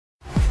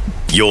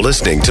You're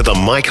listening to the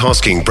Mike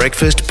Hosking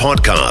Breakfast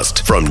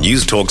Podcast from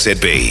News Talk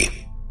ZB.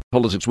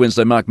 Politics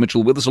Wednesday, Mark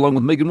Mitchell with us, along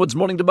with Megan Woods.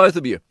 Morning to both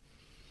of you.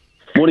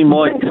 Morning,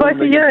 Mike. Thanks, both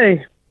of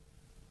you.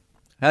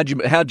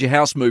 How'd your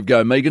house move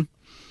go, Megan?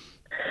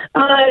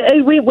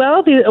 It went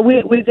well.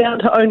 We're down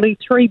to only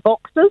 3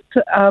 boxes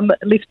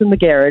left in the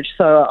garage,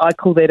 so I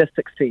call that a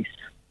success.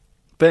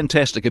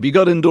 Fantastic. Have you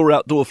got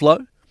indoor-outdoor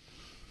flow?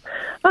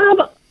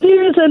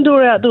 There is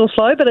indoor-outdoor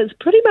flow, but it's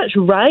pretty much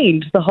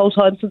rained the whole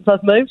time since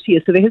I've moved here,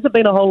 so there hasn't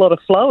been a whole lot of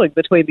flowing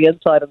between the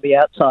inside and the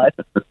outside.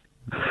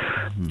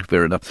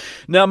 Fair enough.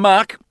 Now,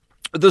 Mark,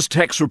 this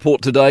tax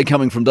report today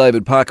coming from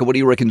David Parker, what do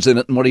you reckon's in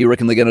it, and what do you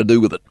reckon they're going to do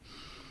with it?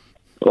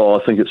 Oh,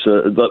 I think it's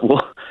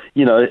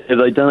have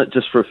they done it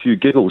just for a few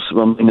giggles?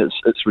 I mean,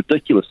 it's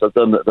ridiculous.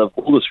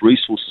 All this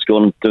resources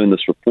gone into doing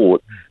this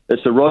report.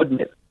 It's a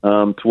roadmap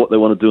to what they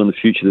want to do in the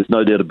future. There's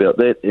no doubt about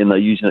that, and they're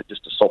using it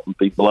just to soften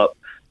people up,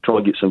 try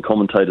and get some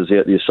commentators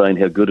out there saying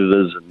how good it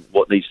is and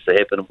what needs to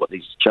happen and what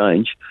needs to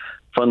change.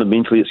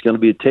 Fundamentally, it's going to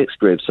be a tax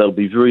grab, so it'll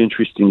be very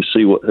interesting to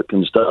see what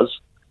Hipkins does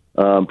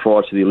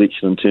prior to the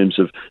election in terms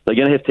of they're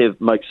going to have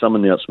make some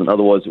announcement.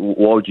 Otherwise,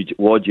 why would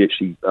you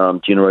actually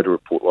generate a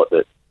report like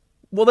that?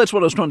 Well, that's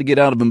what I was trying to get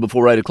out of him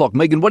before 8 o'clock.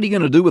 Megan, what are you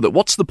going to do with it?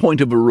 What's the point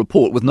of a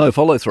report with no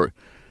follow-through?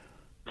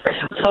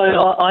 So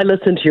I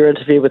listened to your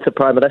interview with the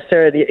Prime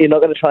Minister, and you're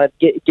not going to try and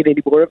get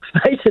any more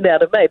information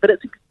out of me, but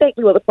it's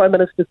exactly what the Prime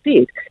Minister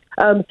said.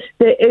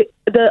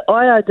 The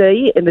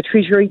IRD and the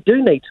Treasury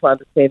do need to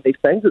understand these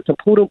things. It's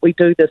important we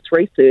do this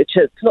research.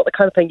 It's not the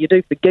kind of thing you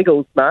do for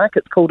giggles, Mark.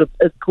 It's called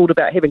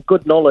about having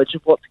good knowledge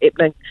of what's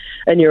happening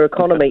in your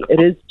economy. It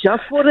is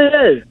just what it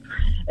is.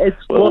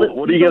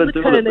 What are you going to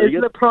do with it?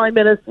 As the Prime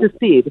Minister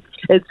said,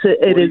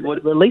 it is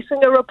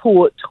releasing a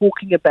report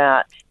talking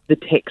about the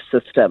tax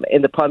system,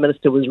 and the Prime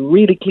Minister was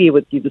really clear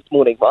with you this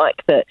morning,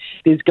 Mike, that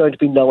there's going to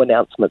be no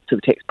announcements to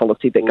the tax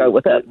policy that go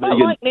with it. But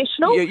like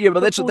National, but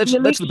that's the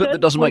bit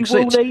that doesn't make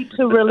sense. We will need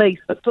to release,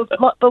 but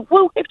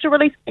we'll have to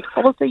release tax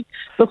policy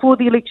before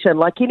the election,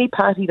 like any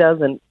party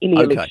does in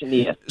any election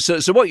year.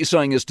 So what you're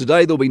saying is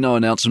today there'll be no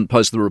announcement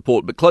post the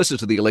report, but closer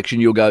to the election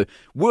you'll go,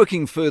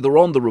 working further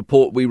on the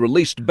report we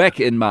released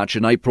back in March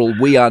and April,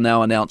 we are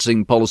now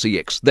announcing policy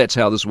X. That's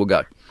how this will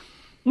go.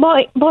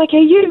 Mike, are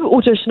you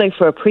auditioning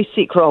for a press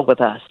sec role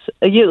with us?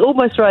 Are you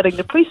almost writing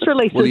the press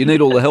release? Well, you need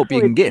all the help you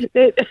can get.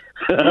 That's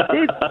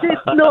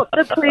not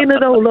the plan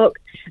at all. Look,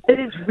 it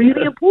is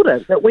really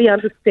important that we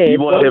understand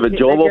what's happening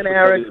in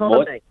our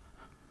economy.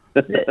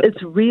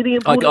 It's really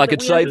important. I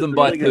could save them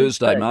by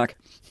Thursday, Mark.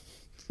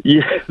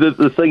 Yeah,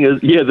 the thing is,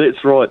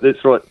 that's right.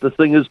 The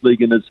thing is,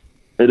 Megan,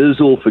 it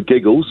is all for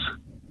giggles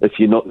if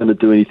you're not going to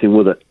do anything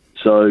with it.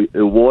 So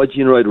why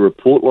generate a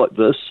report like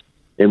this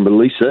and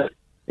release it,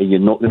 and you're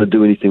not going to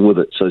do anything with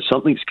it? So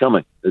something's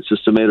coming. It's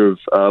just a matter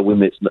of when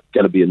that's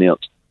going to be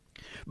announced.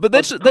 But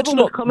that's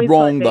not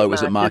wrong, though,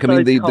 is it, Mark? I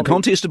mean, the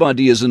contest of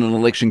ideas in an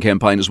election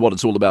campaign is what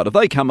it's all about. If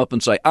they come up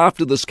and say,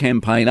 after this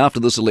campaign, after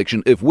this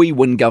election, if we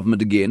win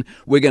government again,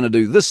 we're going to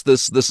do this,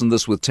 and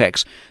this with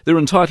tax, they're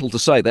entitled to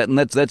say that, and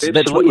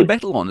that's what you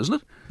battle on, isn't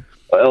it?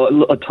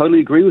 I totally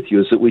agree with you,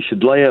 is that we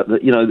should lay out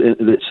that,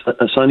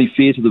 it's only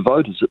fair to the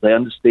voters that they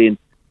understand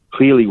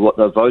clearly what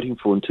they're voting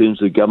for in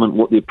terms of government,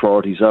 what their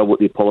priorities are, what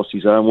their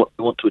policies are, and what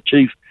they want to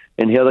achieve,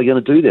 and how they're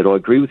going to do that. I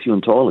agree with you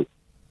entirely.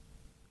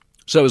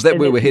 So is that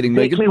where we're heading,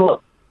 Megan?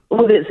 Well,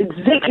 that's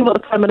exactly what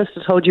the Prime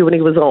Minister told you when he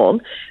was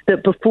on,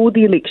 that before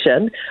the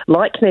election,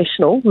 like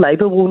National,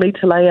 Labour will need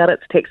to lay out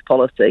its tax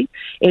policy,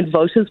 and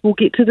voters will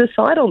get to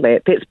decide on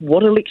that. That's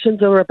what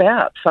elections are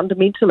about,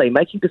 fundamentally,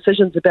 making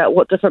decisions about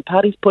what different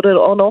parties put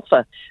on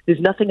offer.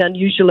 There's nothing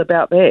unusual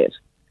about that.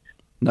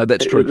 No,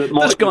 that's true.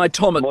 This guy,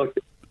 Thomas...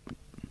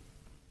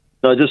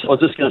 No, I was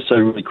just going to say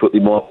really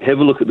quickly, Mike, have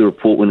a look at the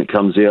report when it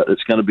comes out.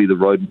 It's going to be the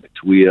roadmap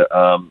to where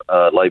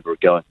Labour are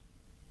going.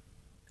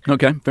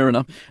 Okay, fair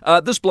enough.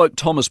 This bloke,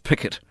 Thomas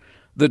Pickett,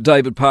 that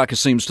David Parker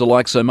seems to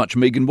like so much,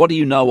 Megan, what do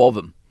you know of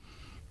him?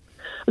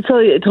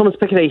 So Thomas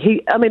Piketty,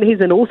 he's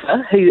an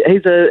author.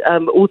 He's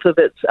an author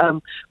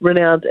that's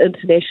renowned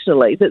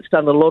internationally, that's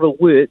done a lot of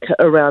work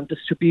around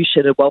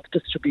distribution and wealth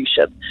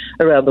distribution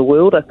around the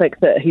world. I think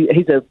that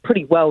he's a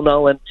pretty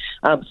well-known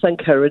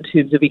thinker in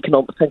terms of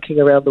economic thinking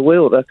around the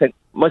world. I think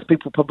most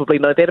people probably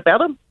know that about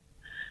him.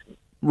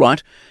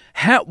 Right.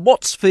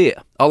 What's fair?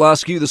 I'll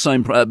ask you the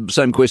same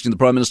question the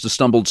Prime Minister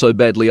stumbled so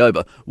badly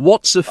over.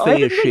 What's a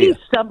fair share? He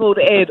stumbled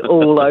at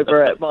all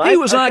over it, Mike. He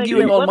was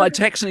arguing on my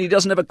tax and he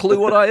doesn't have a clue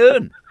what I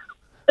earn.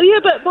 Yeah,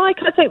 but Mike,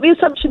 I think the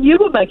assumption you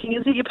were making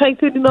is that you're paying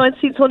 39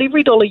 cents on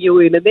every dollar you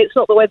earn, and that's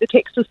not the way the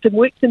tax system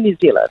works in New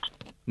Zealand.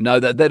 No,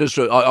 that is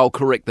true. I'll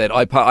correct that.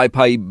 I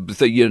pay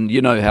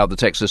you know how the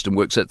tax system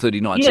works at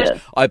 39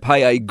 cents. I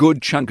pay a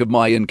good chunk of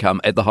my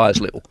income at the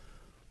highest level.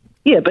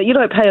 Yeah, but you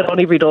don't pay it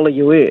on every dollar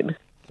you earn.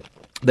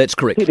 That's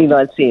correct.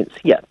 39 cents,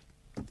 yeah.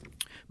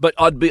 But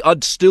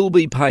I'd still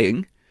be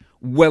paying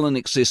well in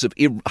excess of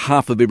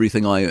half of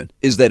everything I earn.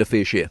 Is that a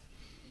fair share?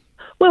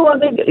 Well, I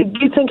mean,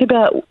 you think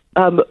about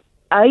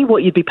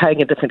what you'd be paying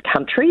in different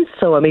countries.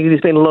 So, I mean,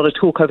 there's been a lot of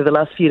talk over the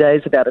last few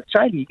days about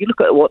Australia. You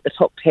look at what the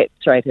top tax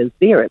rate is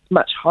there, it's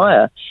much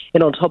higher.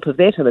 And on top of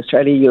that, in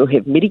Australia, you'll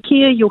have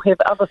Medicare, you'll have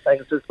other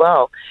things as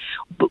well.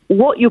 But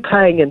what you're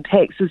paying in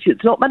tax is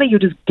it's not money you're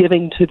just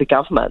giving to the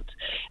government.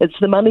 It's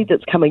the money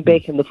that's coming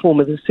back in the form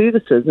of the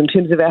services in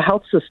terms of our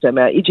health system,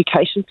 our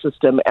education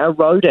system, our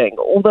roading,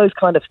 all those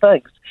kind of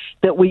things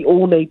that we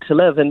all need to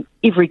live. And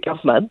every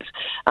government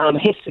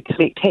has to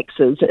collect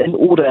taxes in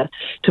order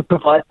to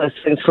provide those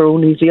things for all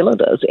New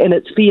Zealanders. And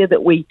it's fair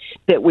that we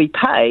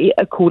pay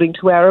according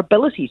to our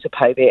ability to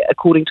pay that,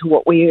 according to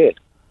what we earn.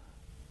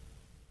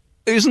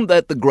 Isn't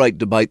that the great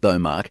debate, though,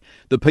 Mark?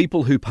 The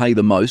people who pay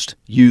the most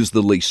use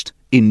the least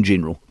in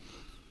general.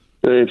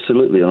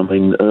 Absolutely. I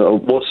mean,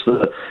 what's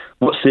the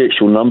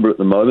actual number at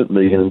the moment,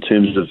 Megan, in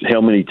terms of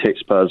how many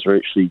taxpayers are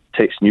actually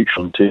tax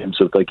neutral in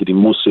terms of they're getting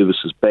more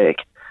services back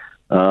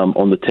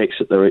on the tax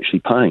that they're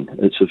actually paying?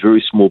 It's a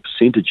very small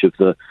percentage of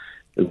the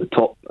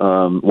top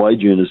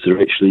wage earners that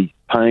are actually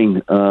paying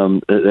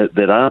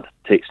that aren't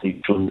tax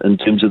neutral in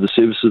terms of the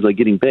services they're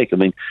getting back. I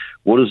mean,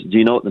 do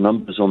you know what the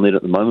numbers on that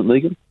at the moment,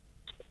 Megan?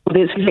 Well,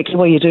 that's exactly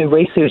why you do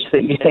research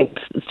that you think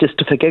it's just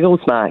for giggles,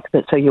 Mark.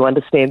 That's how you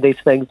understand these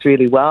things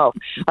really well.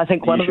 I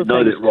think one of the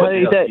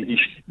things you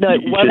should know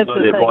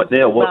that right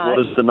now. What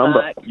is the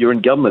number? Mark, you're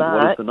in government.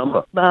 What is the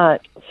number?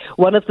 Mark,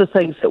 one of the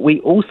things that we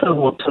also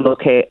want to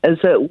look at is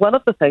that one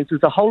of the things is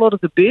a whole lot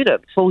of the burden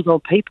falls on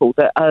people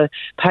that are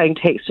paying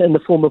tax in the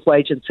form of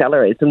wage and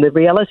salaries. And the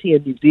reality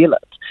in New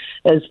Zealand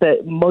is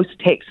that most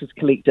tax is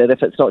collected,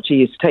 if it's not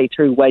GST,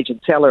 through wage and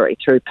salary,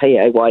 through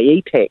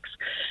PAYE tax.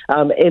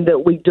 And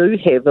that we do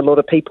have a lot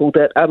of people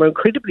that are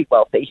incredibly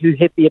wealthy who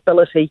have the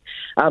ability,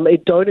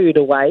 don't earn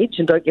a wage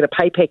and don't get a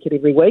pay packet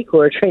every week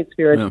or a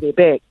transfer into their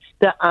bank,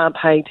 that aren't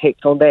paying tax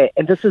on that.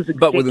 And this is exactly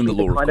but within the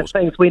law, kind of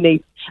things we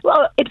need.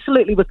 Well,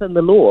 absolutely within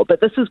the law,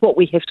 but this is what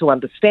we have to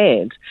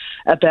understand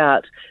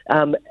about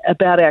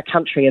our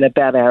country and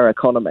about our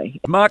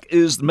economy. Mark,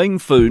 is Meng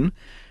Foon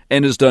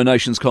and his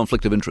donations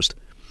conflict of interest?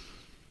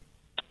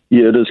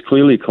 Yeah, it is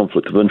clearly a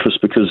conflict of interest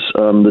because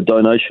the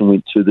donation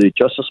went to the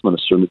Justice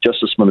Minister, and the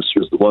Justice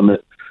Minister is the one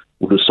that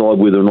will decide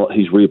whether or not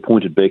he's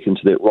reappointed back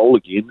into that role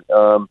again.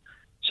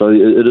 So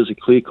it is a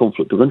clear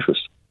conflict of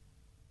interest.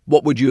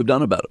 What would you have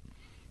done about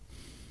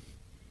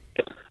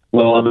it?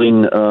 Well, I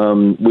mean,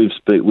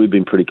 we've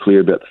been pretty clear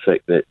about the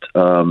fact that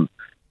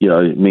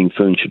Meng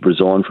Foon should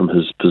resign from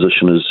his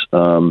position as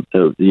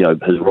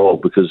his role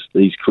because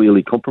he's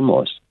clearly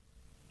compromised.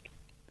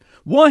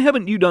 Why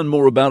haven't you done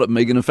more about it,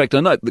 Megan? In fact, I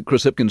know that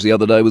Chris Hipkins the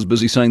other day was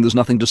busy saying there's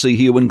nothing to see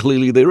here when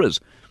clearly there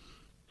is.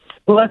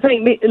 Well, I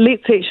think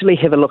let's actually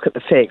have a look at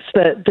the facts.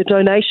 The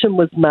donation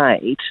was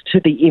made to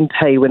the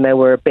MP when they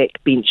were a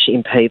backbench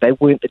MP. They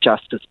weren't the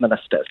Justice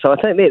Minister. So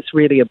I think that's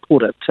really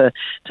important to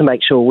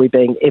make sure we're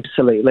being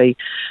absolutely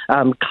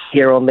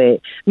clear on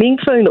that. Meng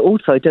Foon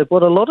also did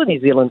what a lot of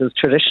New Zealanders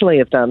traditionally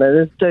have done,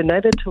 and is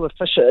donated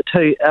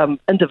to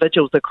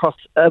individuals across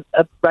a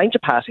range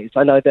of parties.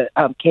 I know that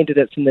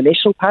candidates in the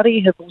National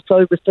Party have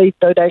also received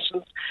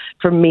donations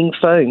from Meng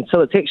Foon. So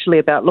it's actually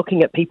about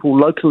looking at people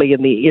locally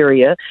in the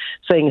area,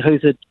 seeing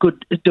who's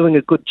doing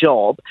a good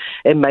job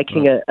and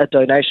making a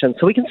donation.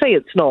 So we can see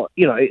it's not,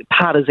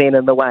 partisan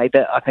in the way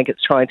that I think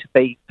it's trying to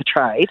be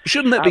portrayed.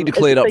 Shouldn't that be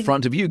declared up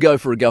front? If you go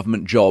for a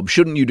government job,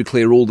 shouldn't you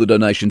declare all the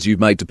donations you've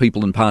made to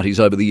people and parties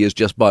over the years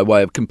just by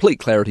way of complete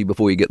clarity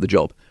before you get the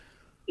job?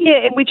 Yeah,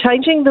 and we're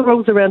changing the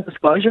rules around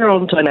disclosure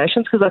on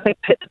donations because I think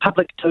the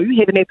public do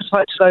have an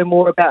appetite to know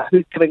more about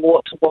who's giving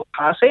what to what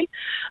party.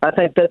 I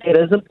think that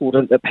is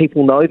important that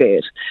people know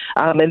that.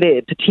 And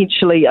that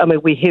potentially,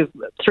 we have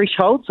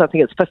thresholds. I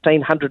think it's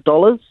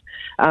 $1,500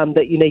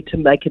 that you need to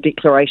make a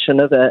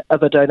declaration of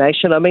a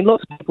donation. I mean,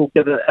 lots of people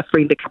give a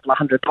friend a couple of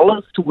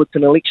 $100 towards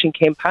an election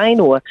campaign,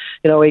 or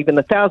even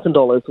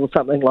 $1,000 or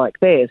something like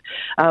that.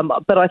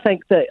 But I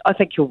think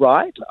you're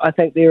right. I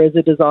think there is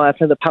a desire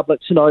for the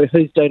public to know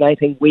who's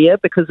donating where,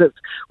 because it's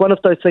one of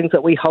those things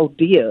that we hold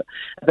dear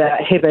about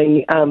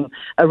having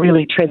a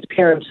really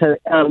transparent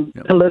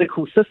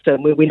political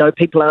system where we know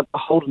people aren't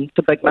beholden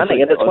to big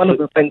money. And it's one of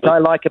the things I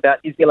like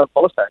about New Zealand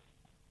politics.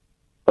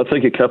 I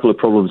think a couple of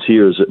problems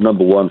here is that,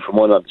 number one, from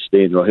what I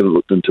understand, and I haven't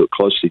looked into it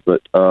closely,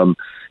 but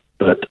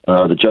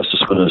the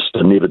Justice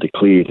Minister never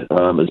declared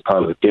as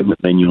part of the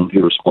cabinet manual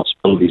her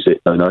responsibilities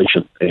that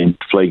donation and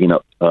flagging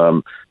up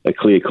a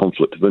clear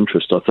conflict of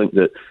interest. I think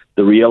that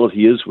the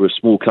reality is we're a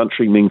small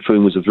country. Meng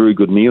Foon was a very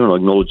good mayor, and I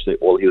acknowledge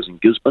that while he was in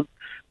Gisborne.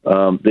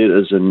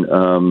 That is in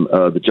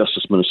the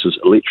Justice Minister's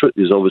electorate.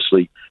 There's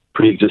obviously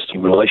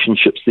pre-existing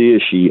relationships there.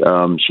 She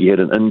had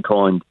an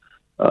in-kind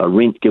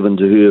rent given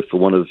to her for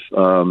one of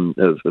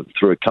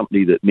through a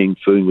company that Meng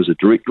Foon was a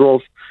director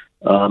of,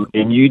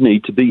 and you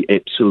need to be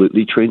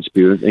absolutely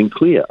transparent and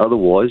clear.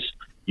 Otherwise,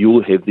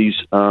 you'll have these,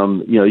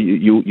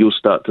 you'll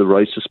start to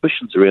raise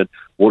suspicions around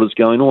what is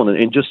going on.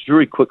 And just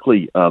very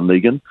quickly,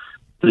 Megan,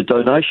 the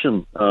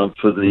donation for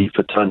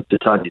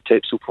Tanya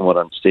Tapsell, from what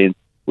I understand,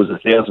 was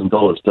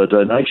 $1,000. The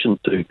donation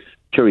to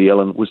Kerry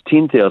Allen was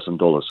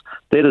 $10,000.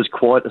 That is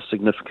quite a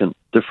significant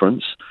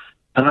difference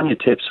Tanya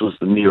Tapps was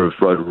the Mayor of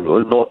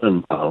Rotorua, not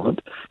in Parliament.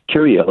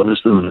 Kerry Allen is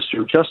the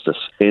Minister of Justice.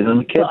 And in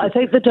the cabinet. I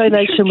think the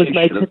donation was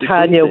made to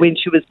Tanya when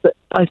she was.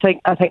 I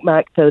think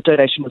Mark, the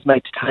donation was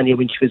made to Tanya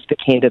when she was the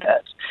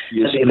candidate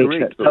in the election.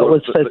 Correct. So it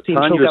was for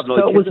central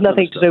government. So it was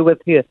nothing to do with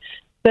her.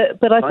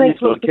 But I think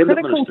the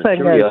critical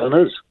thing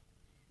is.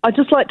 I'd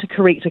just like to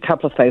correct a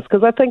couple of things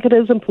because I think it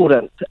is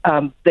important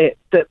that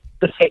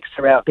the facts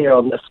are out there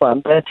on this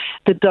one.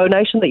 The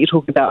donation that you're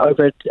talking about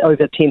over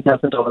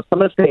 $10,000,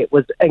 some of that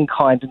was in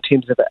kind in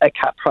terms of a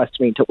cut price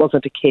rent. It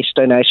wasn't a cash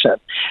donation.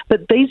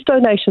 But these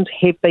donations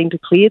have been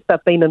declared.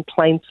 They've been in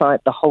plain sight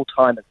the whole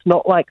time. It's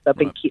not like they've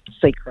been kept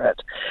secret.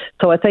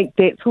 So I think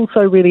that's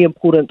also really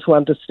important to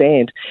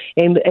understand.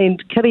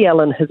 And Kitty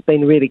Allen has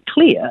been really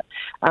clear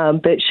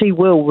that she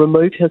will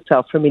remove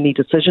herself from any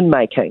decision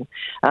making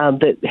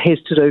that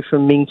has to do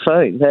from Meng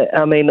Foon.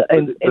 And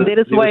that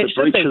is the way it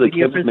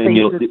should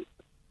be.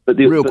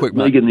 Real quick,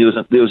 Megan,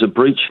 there was a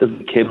breach of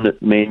the cabinet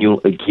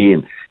manual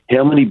again.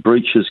 How many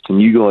breaches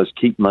can you guys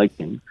keep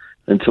making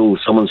until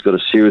someone's got to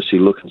seriously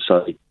look and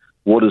say,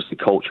 what is the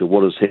culture,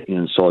 what is happening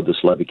inside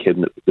this Labor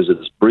cabinet? Because it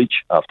is breach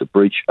after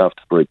breach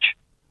after breach.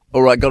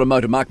 All right, got to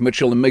motor Mark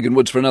Mitchell and Megan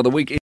Woods for another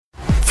week.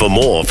 For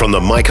more from the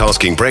Mike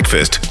Hosking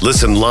Breakfast,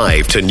 listen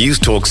live to News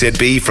Talk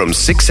ZB from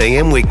 6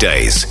 a.m.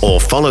 weekdays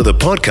or follow the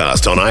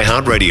podcast on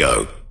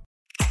iHeartRadio.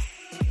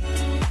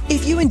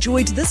 If you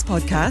enjoyed this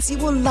podcast,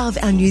 you will love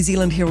our New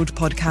Zealand Herald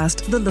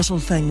podcast, The Little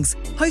Things,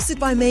 hosted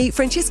by me,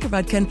 Francesca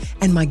Rudkin,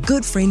 and my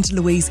good friend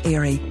Louise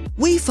Airy.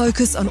 We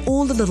focus on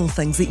all the little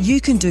things that you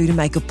can do to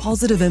make a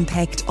positive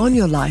impact on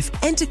your life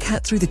and to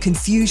cut through the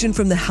confusion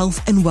from the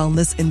health and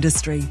wellness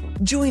industry.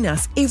 Join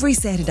us every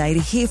Saturday to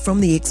hear from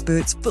the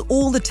experts for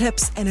all the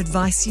tips and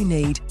advice you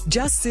need.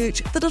 Just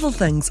search The Little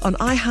Things on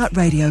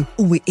iHeartRadio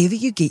or wherever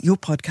you get your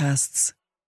podcasts.